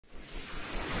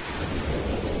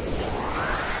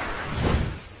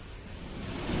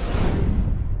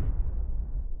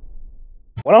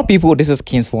What up, people? This is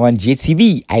Kings for One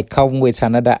JTV. I come with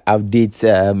another update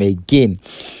again.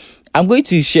 I'm going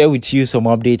to share with you some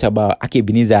updates about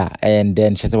Akabenazer and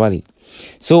then Shatta Wale.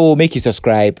 So make you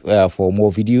subscribe for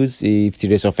more videos. If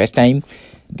it is your first time,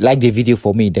 like the video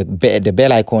for me, the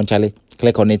bell icon, Charlie.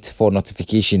 Click on it for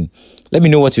notification. Let me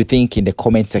know what you think in the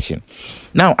comment section.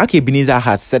 Now, Akabenazer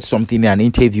has said something in an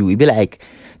interview. It be like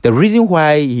the reason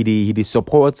why he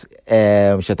supports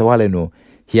Shatta Wale, no,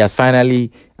 he has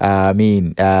finally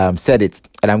said it,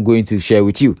 and I'm going to share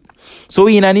with you. So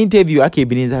in an interview,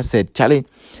 Akabenazer said, Charlie,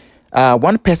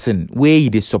 one person where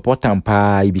he support him be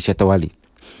Shatta Wale.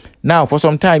 Now, for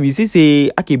some time, you see,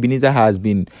 say Akabenazer has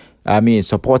been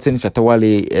supporting Shatta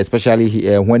Wale,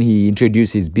 especially when he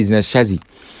introduced his business Shazzy.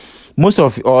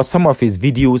 Some of his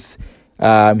videos,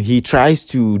 he tries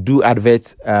to do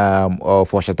adverts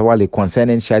for Shatta Wale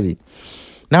concerning Shazzy.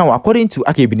 Now, according to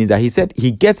Akabenazer, he said he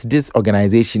gets this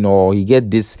organization or he gets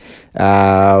this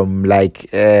AMB,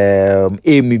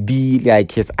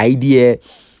 like his idea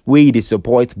where they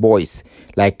support boys,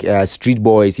 like street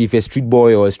boys. If a street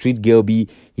boy or a street girl be,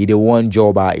 he the one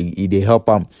job, he they help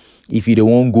him. If he the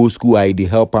one go school, he they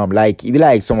help him. Like if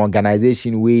like some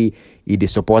organization where he they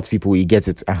support people, he gets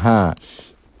it.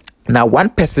 Now, one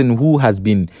person who has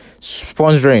been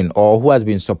sponsoring or who has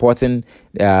been supporting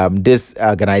this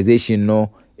organization,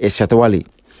 is Shatta Wale.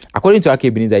 According to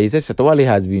Akabenazer, he said Shatta Wale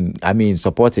has been,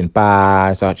 supporting.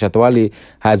 Shatta Wale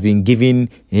has been giving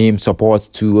him support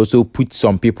to also put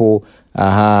some people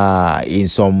in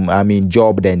some,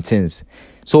 job and things.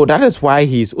 So that is why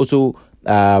he's also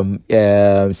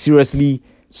seriously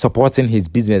supporting his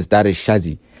business, that is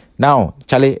Shazzy. Now,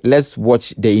 Charlie, let's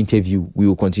watch the interview. We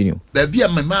will continue. Baby,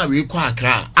 my man, we call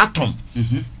Atom.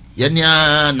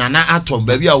 Yenya Nana Atom,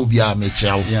 baby, I will be a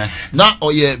metal. Now,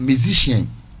 or ye musician.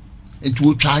 It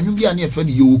will try you be an friend,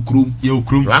 you crew,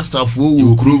 Rasta for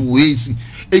you crew ways.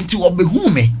 It will be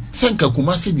whom me, Sanka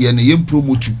Kumasi, and a young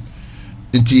promote.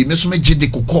 Until Miss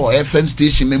Majid call FM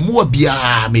station, me more beer,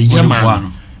 me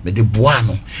yaman, me de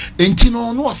buano.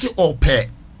 Intino no say all pair.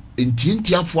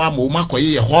 Intia for ma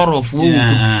koye horror for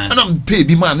and I'm pay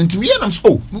be man into me and I'm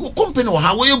so company or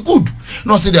how you good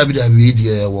no say there be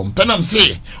the one pen am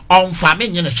say on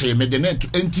famine you say me the net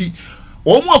enti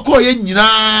o mo koye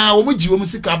nyina o mo ji o mo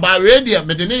sika ba radio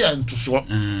me the ne into so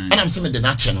and I'm say me the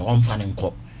na che no on fa ne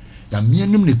nko na me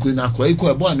anim ne ko na akora iko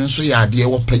ebo anu so ya de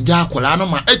wo pagya akora no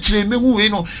ma akire me hu we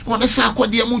no won sa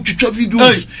akode mu twitwa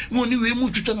videos mo ni we mu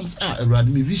twitwa no awrade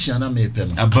me vision na me pe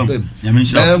no abam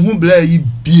hu bla yi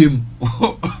biem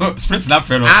sprint na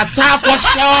fe no asa ko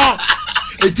so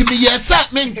etimi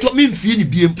yesa me to me mfie ni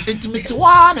biem etimi te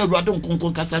wa na awrade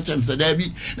nkonkon kasa chem se da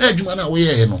bi na adwuma na wo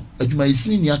ye no adwuma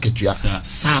yisini ni akatua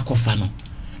sa akofa no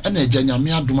na agya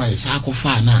me adoma ye sa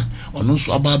akofa na ono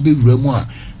so aba be wura mu a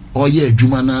oh yeah,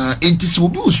 Jumana, intis will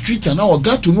be street and our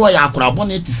got to know I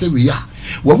acrabonate to say we are.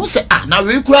 When we say, now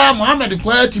we cry Mohammed,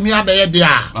 quiet to me, I bear there.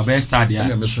 I bear study,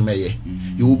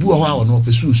 you will do a while no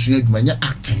pursue when you're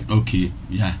acting. Okay,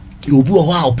 yeah. You will do a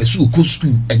while pursue co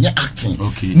school and you're acting.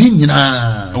 Okay,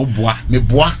 Nina, oh boy, me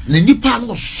boy, the Nipan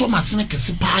was so much like a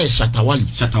spy, Shatta Wale.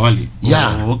 Shatta Wale,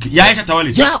 yeah, okay, yeah, Shatta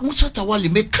Wale, yeah, Shatta Wale,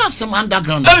 make some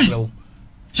underground.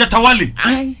 Shatta Wale,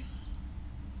 aye.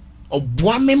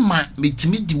 Obuame ma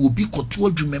metimi di obi koto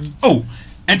adwumam oh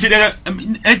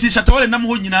enti Shatta Wale nam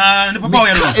ho nyina ne papa wo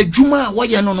ye no adwuma wo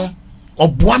ye no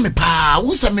obuame pa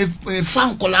wo se me fa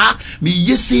nkola me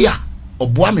yesi a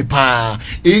obuame pa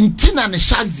enti na ne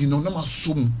Shazzy no na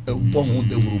masom bo ho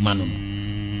de wuruma no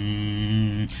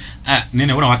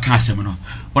nene wona waka asem no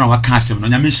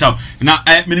nyame hyaw na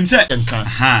menim se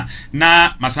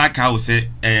na masaka wo se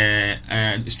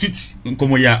street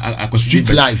nkomo ya street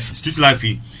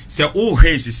life se o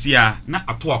hesisia na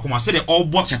ato akoma se de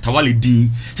obo Shatta Wale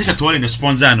din se Shatta Wale na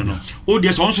sponsor no o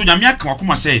de so nso nyame aka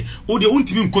akoma se o de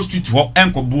untimi nko street ho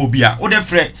enkobo obi a o de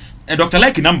frɛ Dr.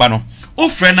 Likee number no o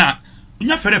frɛ na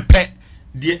nya frɛ pɛ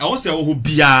de o se o ho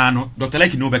bia no Dr.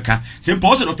 Likee no bɛka se mpa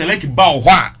o se Dr. Likee ba o ho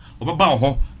a obaba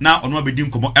ho na ono abedi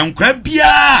nkomo enkra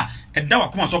bia eda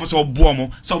wakoma so pese obo mo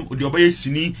so de obaye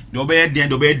sini de obaye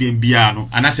den bia no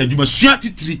anase adwuma sua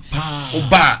titiri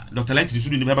oba Dr. Likee so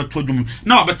de baba to adwum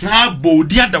na obetra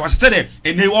bodi ada wasete de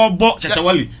ene obo Shatta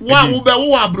Wale wa wo be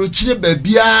wo abrochire ba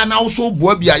bia na wo so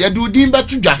bo bia ye de odin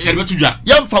betudwa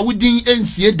ye mfa wodin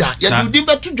ensie da ye de odin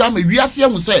betudwa ma wiase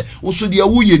hu se wo so de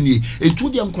wo ye ni etu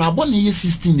de nkrabo ne ye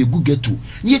 16 ne gugeto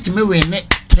ne yetime we ne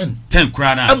 10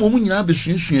 krana amomu nyina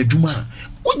besuensu adwuma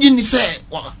ogi ni se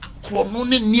krono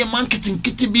ne nie marketing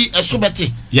kiti bi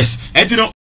esobete yes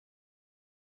etino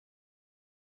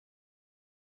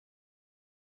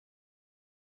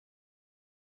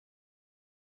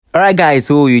All right, guys.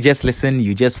 So you just listen,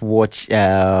 you just watch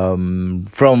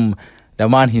from the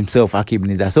man himself,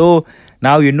 Akabenazer. So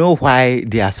now you know why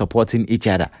they are supporting each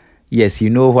other. Yes, you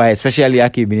know why, especially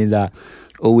Akabenazer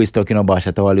always talking about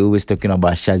Shatta Wale, always talking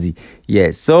about Shazzy.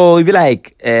 Yes, so it be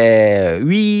like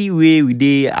we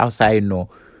dey outside no.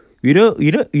 You know,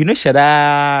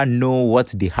 Shatta know what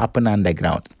they happen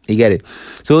underground. You get it?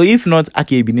 So if not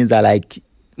Akabenazer, like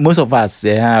most of us,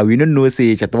 we don't know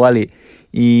say Shatta Wale,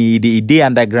 they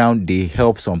underground, they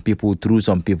help some people through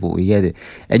some people. You get it?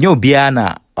 And you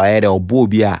biana or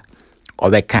bobia or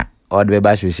beka or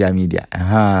the social media.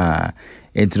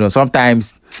 And you know,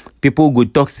 sometimes people go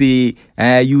talk say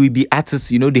you will be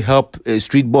artists, you know, they help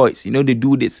street boys, you know, they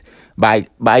do this, but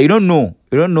you don't know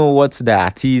what the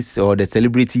artist or the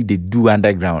celebrity they do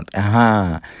underground.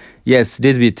 Yes,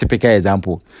 this be a typical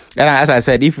example. And as I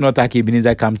said, if not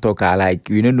Akabenazer come talk, like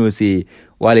you don't know say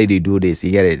why they do this. You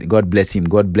get it? God bless him.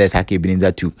 God bless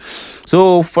Akabenazer too.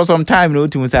 So for some time, you know,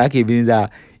 to say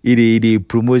Akabenazer, they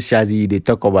promote Shazzy, they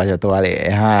talk about Shatta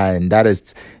Wale, and that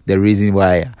is the reason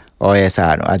why. Oh yes,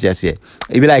 I just say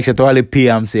it be like Shatta Wale pay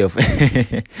himself.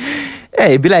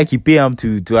 Hey, it be like he pay him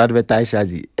to advertise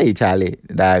Shazzy. Hey Charlie,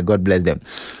 that God bless them.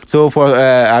 So for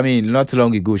not too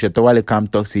long ago, Shatta Wale come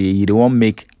talk say he don't want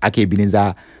make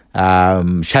Akabenazer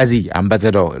Shazzy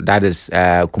ambassador. That is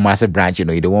Kumasi branch, you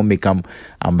know, he don't want make him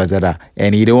ambassador,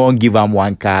 and he don't want give him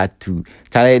one card to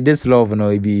Charlie. This love, you know,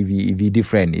 it be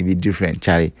different,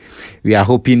 Charlie. We are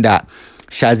hoping that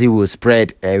Shazzy will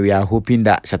spread. We are hoping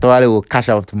that Shatta Wale will cash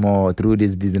out more through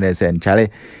this business. And Charlie,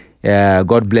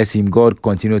 God bless him. God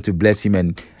continue to bless him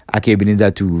and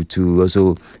Akabenazer to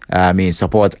also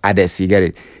support others. You get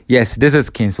it? Yes, this is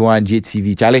Kings One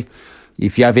JTV. Charlie,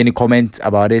 if you have any comment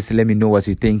about this, let me know what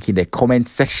you think in the comment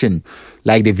section.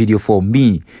 Like the video for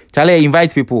me. Charlie,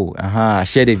 invite people.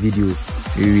 Share the video.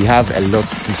 We have a lot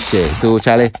to share. So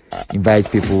Charlie,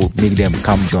 invite people, make them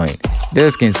come join. This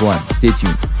is Kings One. Stay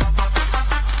tuned.